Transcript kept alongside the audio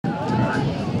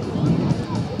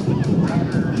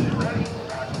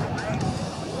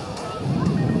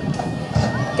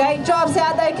Great drops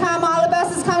out they come.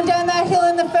 Alabassa's come down that hill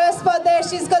in the first spot there.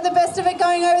 She's got the best of it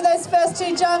going over those first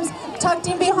two jumps. Tucked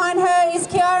in behind her is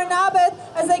Kiara Narbeth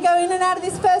as they go in and out of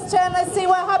this first turn. Let's see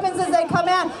what happens as they come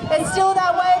out. It's still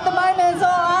that way at the moment. It's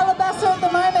all Alabassa at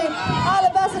the moment.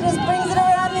 Alabassa just brings it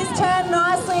around this turn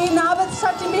nicely. Narbeth's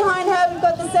tucked in behind her. We've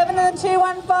got the 7 and the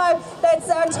 2-1-5.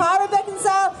 That's Tyra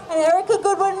Beckinsale and Erica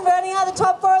Goodwin running out the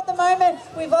top four at the moment.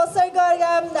 We've also got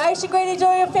Aisha Greedy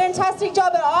doing a fantastic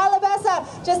job at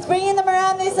Alabassa, just bringing them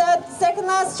around this second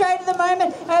last straight at the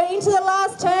moment. Into the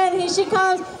last turn, here she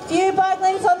comes. Few bike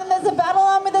lengths on them. There's a battle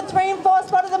on with the 3 and 4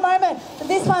 spot at the moment. But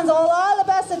this one's all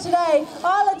Alabassa today.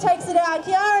 Isla takes it out.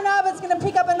 Kiara Narbeth's going to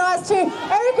pick up a nice 2.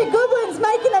 Erica Goodwin's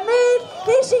making a move.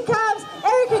 Here she comes.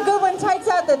 Erica Goodwin takes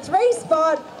out the 3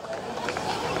 spot.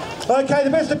 Okay, the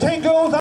best of 10 girls.